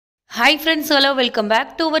Hi friends, hello, welcome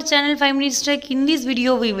back to our channel 5 Minutes Tech. In this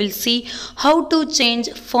video we will see how to change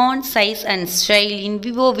font size and style in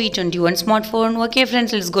Vivo V21 smartphone. Okay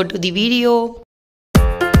friends, let's go to the video.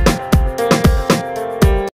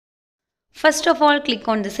 First of all, click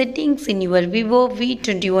on the settings in your Vivo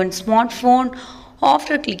V21 smartphone.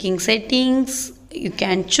 After clicking settings, you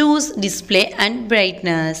can choose display and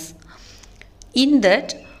brightness. In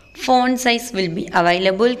that, font size will be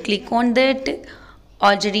available. Click on that.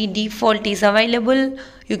 Already default is available.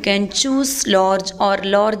 You can choose large or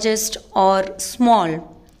largest or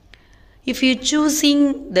small. If you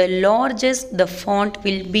choosing the largest, the font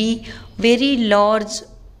will be very large.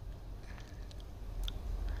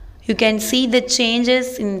 You can see the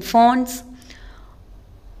changes in fonts,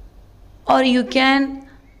 or you can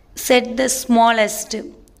set the smallest.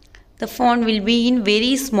 The font will be in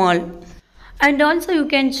very small. And also you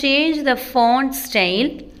can change the font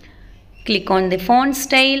style. Click on the font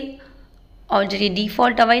style, already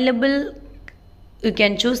default available. You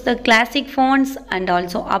can choose the classic fonts and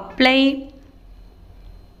also apply.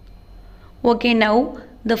 Okay, now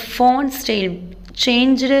the font style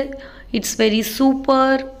changed. It's very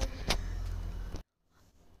super.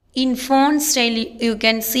 In font style, you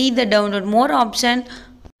can see the download more option.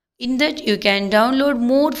 In that, you can download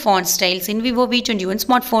more font styles in Vivo V21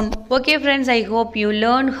 smartphone. Okay friends, I hope you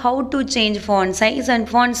learned how to change font size and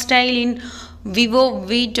font style in Vivo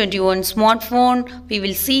V21 smartphone. We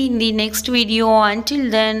will see in the next video.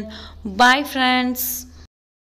 Until then, bye friends.